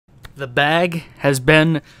the bag has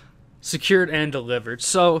been secured and delivered.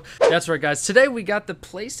 So that's right, guys. Today we got the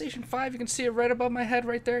PlayStation 5. You can see it right above my head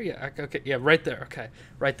right there. Yeah, okay, yeah, right there. Okay,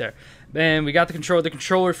 right there. And we got the controller. The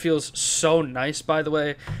controller feels so nice, by the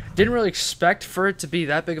way. Didn't really expect for it to be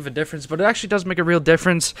that big of a difference, but it actually does make a real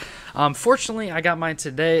difference. Fortunately, I got mine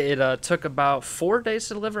today. It took about 4 days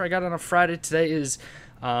to deliver. I got it on a Friday. Today is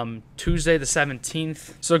Tuesday the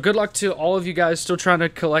 17th. So good luck to all of you guys still trying to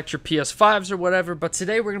collect your PS5s or whatever, but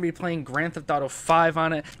today we're going to be playing Grand Theft Auto 5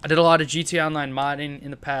 on it. I did a lot of GTA Online modding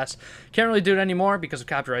in the past. Can't really do it anymore because of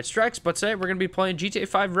copyright strikes, but today we're going to be playing GTA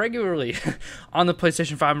 5 regularly on the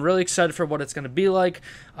PlayStation 5. I'm really excited for what it's going to be like.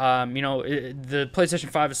 You know, the PlayStation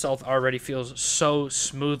 5 itself already feels so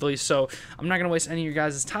smoothly, so I'm not going to waste any of your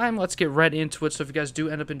guys' time. Let's get right into it. So if you guys do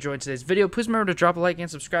end up enjoying today's video, please remember to drop a like and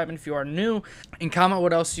subscribe, and if you are new, and comment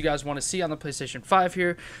what else you guys want to see on the PlayStation 5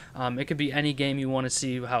 here. It could be any game you want to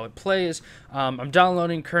see how it plays. I'm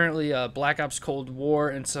downloading currently Black Ops Cold War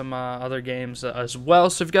and some other games as well,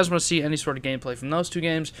 so if you guys want to see any sort of gameplay from those two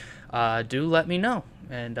games, do let me know.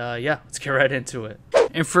 And yeah, let's get right into it.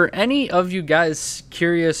 And for any of you guys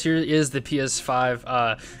curious, here is the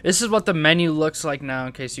PS5. This is what the menu looks like now,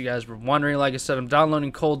 in case you guys were wondering. Like I said, I'm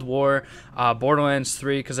downloading Cold War, Borderlands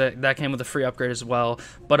 3, because that came with a free upgrade as well.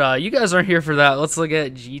 But you guys aren't here for that. Let's look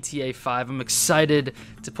at GTA 5. I'm excited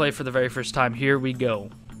to play for the very first time. Here we go.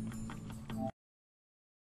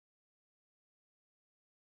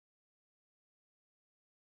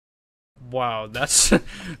 Wow, that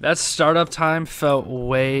startup time felt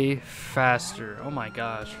way faster. Oh my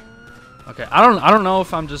gosh. Okay, I don't know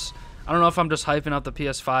if I'm just hyping up the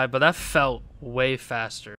PS5, but that felt way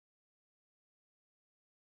faster.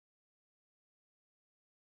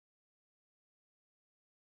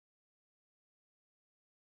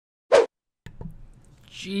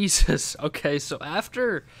 Jesus. Okay, so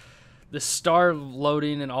after the star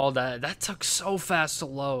loading and all that, that took so fast to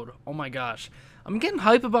load. Oh my gosh. I'm getting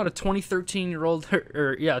hype about a 2013-year-old,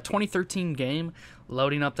 or yeah, 2013 game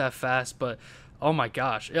loading up that fast, but oh my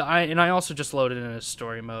gosh. I also just loaded in a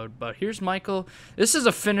story mode, but here's Michael. This is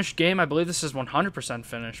a finished game. I believe this is 100%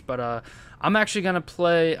 finished, but I'm actually going to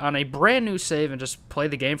play on a brand new save and just play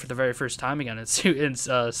the game for the very first time again and see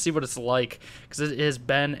what it's like, because it has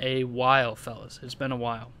been a while, fellas. It's been a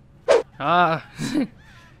while.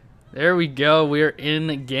 There we go. We're in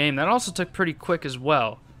the game. That also took pretty quick as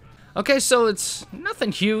well. Okay, so it's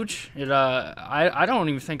nothing huge. I don't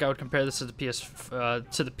even think I would compare this to the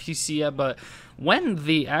PC yet, but when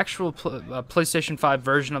the actual PlayStation 5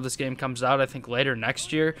 version of this game comes out, I think later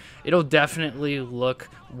next year, it'll definitely look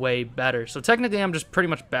way better. So technically, I'm just pretty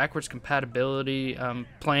much backwards compatibility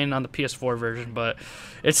playing on the PS4 version, but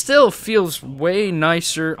it still feels way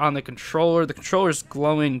nicer on the controller. The controller's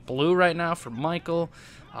glowing blue right now for Michael.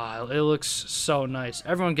 It looks so nice.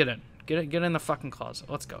 Everyone get in. Get in the fucking closet.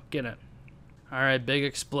 Let's go. Get in. Alright, big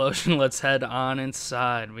explosion. Let's head on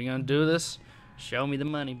inside. We gonna do this? Show me the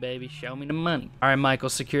money, baby. Show me the money. Alright, Michael,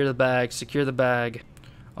 secure the bag. Secure the bag.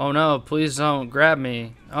 Oh no, please don't grab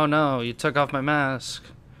me. Oh no, you took off my mask.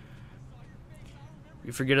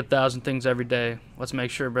 You forget 1,000 things every day. Let's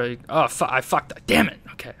make sure, bro. Oh, I fucked up. Damn it.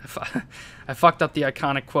 Okay. I fucked up the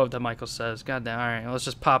iconic quote that Michael says. God damn. Alright, let's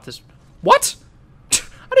just pop this. What?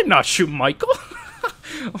 I did not shoot Michael.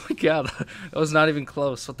 Oh my god, that was not even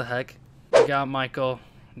close. What the heck? I got Michael.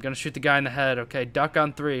 I'm gonna shoot the guy in the head. Okay, duck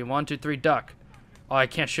on 3. 1, 2, 3, duck. Oh, I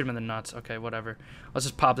can't shoot him in the nuts. Okay, whatever. Let's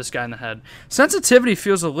just pop this guy in the head. Sensitivity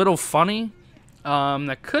feels a little funny.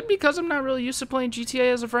 That could be because I'm not really used to playing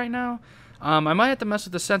GTA as of right now. I might have to mess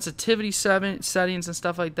with the sensitivity settings and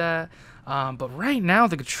stuff like that. But right now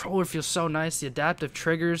the controller feels so nice. The adaptive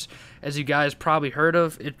triggers, as you guys probably heard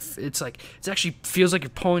of, it's actually feels like you're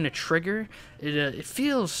pulling a trigger. It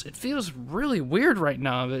feels really weird right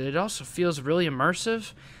now, but it also feels really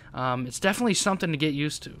immersive. It's definitely something to get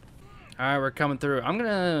used to. Alright, we're coming through. I'm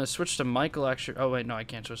gonna switch to Michael, actually. Oh wait, no, I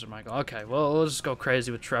can't switch to Michael. Okay, well, we'll just go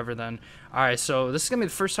crazy with Trevor then. Alright, so this is gonna be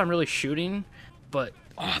the first time really shooting, but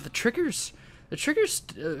oh, the triggers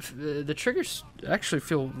actually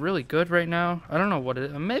feel really good right now. I don't know what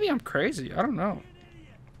it is. Maybe I'm crazy. I don't know.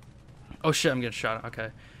 Oh shit, I'm getting shot. Okay.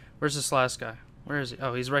 Where's this last guy? Where is he?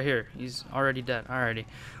 Oh, he's right here. He's already dead. Alrighty.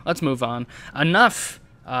 Let's move on. Enough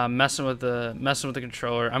messing with the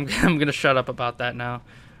controller. I'm gonna shut up about that now.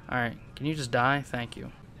 Alright. Can you just die? Thank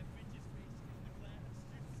you.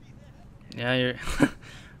 Yeah, you're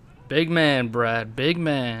big man, Brad. Big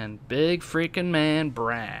man. Big freaking man,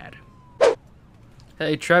 Brad.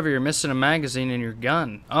 Hey, Trevor, you're missing a magazine in your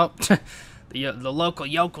gun. Oh, the local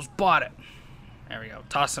yokels bought it. There we go.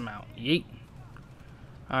 Toss him out. Yeet.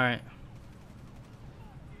 All right.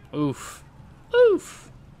 Oof.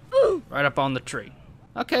 Oof. Oof. right up on the tree.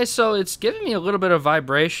 Okay, so it's giving me a little bit of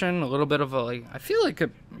vibration, a little bit of a, like, I feel like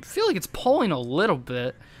it's pulling a little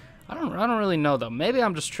bit. I don't really know though. Maybe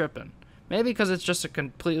I'm just tripping. Maybe because it's just a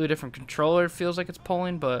completely different controller, it feels like it's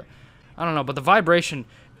pulling, but I don't know. But the vibration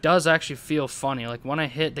does actually feel funny. Like when I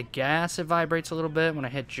hit the gas, it vibrates a little bit. When I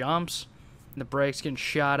hit jumps, the brakes getting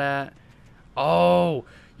shot at. Oh,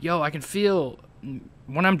 yo, I can feel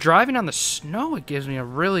when I'm driving on the snow, it gives me a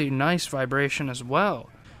really nice vibration as well.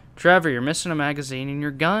 Trevor, you're missing a magazine in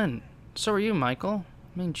your gun. So are you, Michael.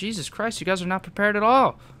 I mean, Jesus Christ, you guys are not prepared at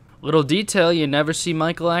all. Little detail, you never see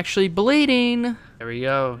Michael actually bleeding. There we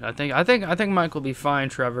go. I think Michael will be fine,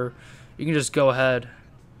 Trevor. You can just go ahead.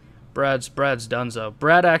 Brad's donezo.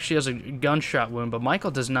 Brad actually has a gunshot wound, but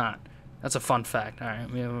Michael does not. That's a fun fact. All right,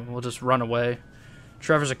 we'll just run away.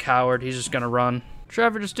 Trevor's a coward. He's just gonna run.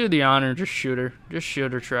 Trevor, just do the honor. Just shoot her. Just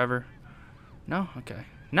shoot her, Trevor. No? Okay.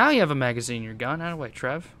 Now you have a magazine in your gun. Out of the way,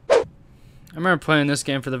 Trev. I remember playing this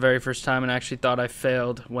game for the very first time and actually thought I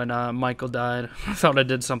failed when Michael died. I thought I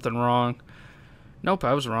did something wrong. Nope,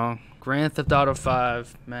 I was wrong. Grand Theft Auto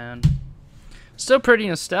 5, man. Still pretty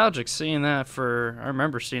nostalgic seeing that I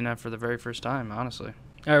remember seeing that for the very first time, honestly.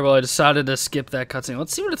 Alright, well, I decided to skip that cutscene.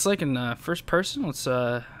 Let's see what it's like in first person.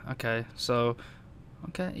 Okay, so,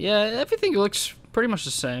 okay. Yeah, everything looks pretty much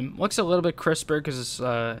the same. Looks a little bit crisper because it's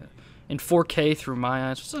in 4K through my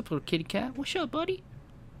eyes. What's up, little kitty cat? What's up, buddy?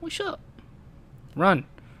 What's up? Run,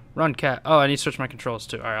 cat. Oh, I need to switch my controls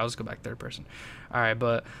too. All right, I'll just go back third person. All right,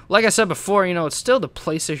 but like I said before, you know, it's still the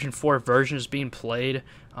PlayStation 4 version is being played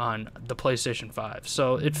on the PlayStation 5,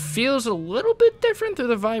 so it feels a little bit different through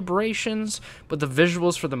the vibrations, but the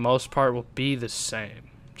visuals for the most part will be the same.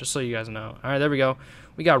 Just so you guys know. All right, there we go.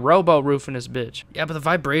 We got Robo Roof in this bitch. Yeah, but the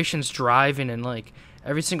vibrations driving and like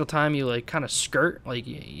every single time you like kind of skirt, like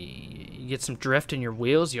you get some drift in your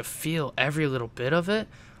wheels, you feel every little bit of it.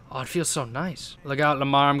 Oh, it feels so nice. Look out,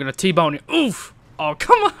 Lamar. I'm going to T-bone you. Oof. Oh,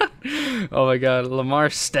 come on. Oh, my God. Lamar,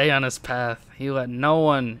 stay on his path. He let no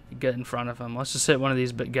one get in front of him. Let's just hit one of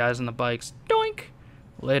these big guys on the bikes. Doink.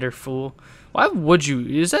 Later, fool. Why would you?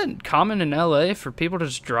 Is that common in L.A. for people to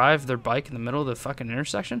just drive their bike in the middle of the fucking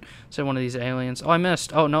intersection? Say one of these aliens. Oh, I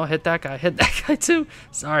missed. Oh, no. Hit that guy. Hit that guy, too.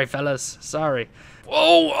 Sorry, fellas. Sorry.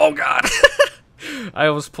 Whoa. Oh, God. I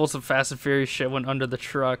almost pulled some Fast and Furious shit, went under the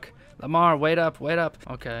truck. Lamar, wait up, wait up.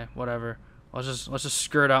 Okay, whatever. Let's just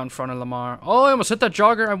skirt out in front of Lamar. Oh, I almost hit that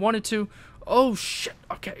jogger. I wanted to. Oh, shit.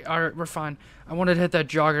 Okay, all right, we're fine. I wanted to hit that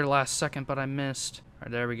jogger last second, but I missed. All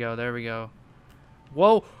right, there we go, there we go.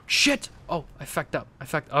 Whoa, shit. Oh, I fecked up.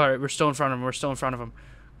 All right, we're still in front of him. We're still in front of him.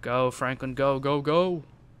 Go, Franklin, go, go, go.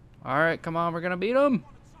 All right, come on, we're going to beat him.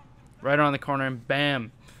 Right around the corner, and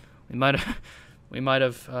bam. We might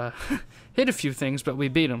have hit a few things, but we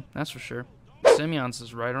beat him. That's for sure. Simeon's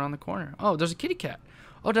is right around the corner. Oh, there's a kitty cat.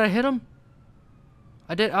 Oh, did I hit him?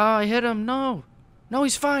 I did. Oh, I hit him. No. No,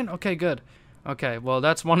 he's fine. Okay, good. Okay, well,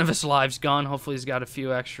 that's one of his lives gone. Hopefully he's got a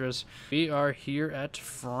few extras. We are here at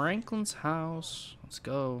Franklin's house. Let's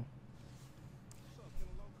go.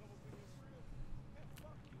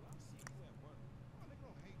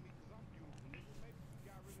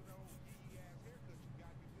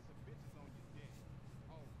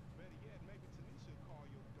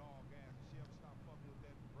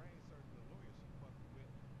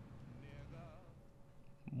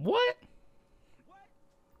 What?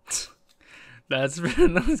 That's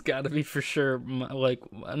got to be for sure, like,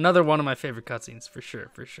 another one of my favorite cutscenes, for sure,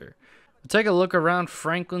 for sure. We'll take a look around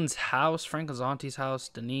Franklin's house, Franklin's auntie's house,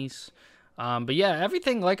 Denise. But yeah,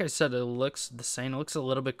 everything, like I said, it looks the same. It looks a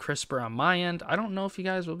little bit crisper on my end. I don't know if you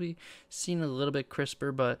guys will be seeing a little bit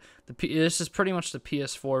crisper, but this is pretty much the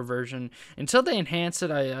PS4 version. Until they enhance it,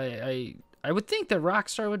 I would think that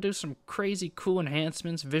Rockstar would do some crazy cool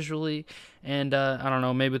enhancements visually, and I don't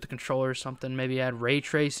know, maybe with the controller or something, maybe add ray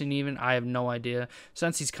tracing even. I have no idea,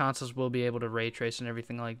 since these consoles will be able to ray trace and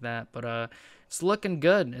everything like that. But it's looking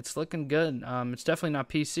good. It's looking good. It's definitely not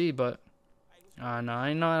PC, but no,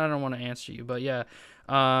 I know I don't want to answer you, but yeah.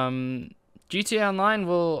 GTA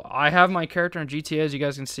Online I have my character on GTA, as you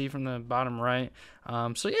guys can see from the bottom right.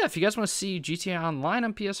 So yeah, if you guys want to see GTA Online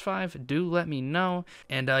on PS5, do let me know.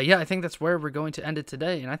 And yeah, I think that's where we're going to end it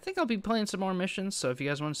today. And I think I'll be playing some more missions, so if you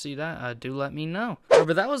guys want to see that, do let me know.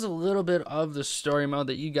 But that was a little bit of the story mode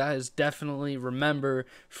that you guys definitely remember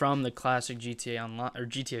from the classic GTA Online, or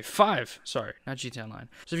GTA 5, sorry, not GTA Online.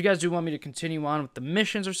 So if you guys do want me to continue on with the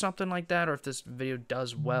missions or something like that, or if this video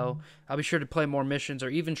does well, I'll be sure to play more missions or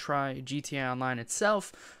even try GTA Online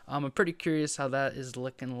itself. I'm pretty curious how that is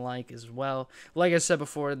looking like as well. Like like I said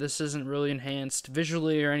before, this isn't really enhanced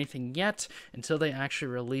visually or anything yet until they actually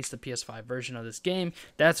release the PS5 version of this game.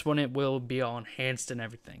 That's when it will be all enhanced and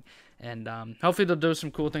everything. And hopefully they'll do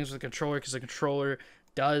some cool things with the controller, because the controller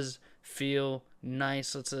does feel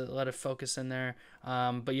nice. Let's let it focus in there.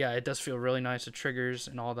 But yeah, it does feel really nice. The triggers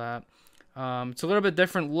and all that. It's a little bit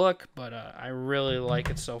different look, but I really like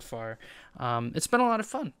it so far. It's been a lot of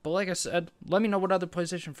fun. But like I said, let me know what other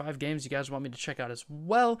PlayStation 5 games you guys want me to check out as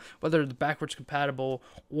well, whether they're backwards compatible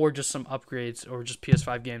or just some upgrades or just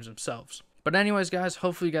PS5 games themselves. But anyways, guys,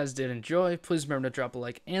 hopefully you guys did enjoy. Please remember to drop a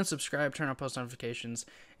like and subscribe, turn on post notifications,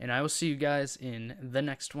 and I will see you guys in the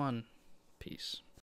next one. Peace.